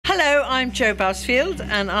Hello, I'm Jo Bousfield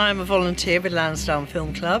and I'm a volunteer with Lansdowne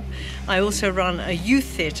Film Club. I also run a youth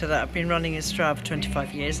theatre that I've been running in Stroud for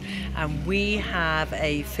 25 years, and we have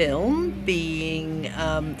a film being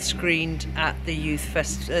screened at the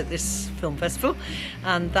this film festival,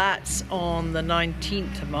 and that's on the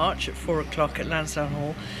 19th of March at 4 o'clock at Lansdowne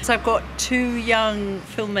Hall. So I've got two young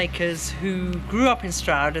filmmakers who grew up in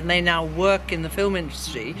Stroud and they now work in the film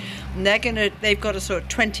industry, and they've got a sort of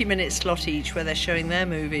 20-minute slot each where they're showing their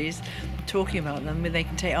movies, talking about them, where they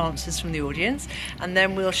can take answers from the audience, and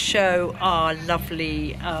then we'll show our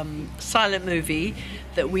lovely silent movie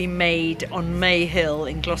that we made on May Hill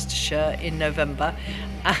in Gloucestershire in November.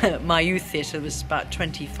 My youth theatre was about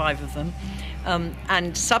 25 of them,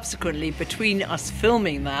 and subsequently, between us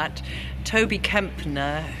filming that, Toby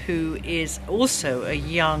Kempner, who is also a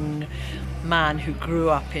young man who grew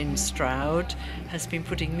up in Stroud, has been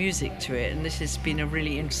putting music to it, and this has been a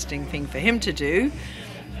really interesting thing for him to do.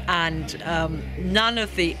 And none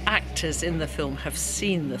of the actors in the film have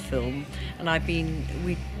seen the film, and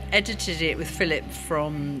we edited it with Philip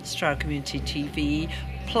from Stroud Community TV,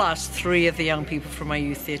 plus 3 of the young people from my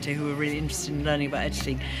youth theatre who were really interested in learning about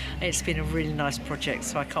editing. And it's been a really nice project,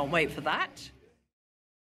 so I can't wait for that.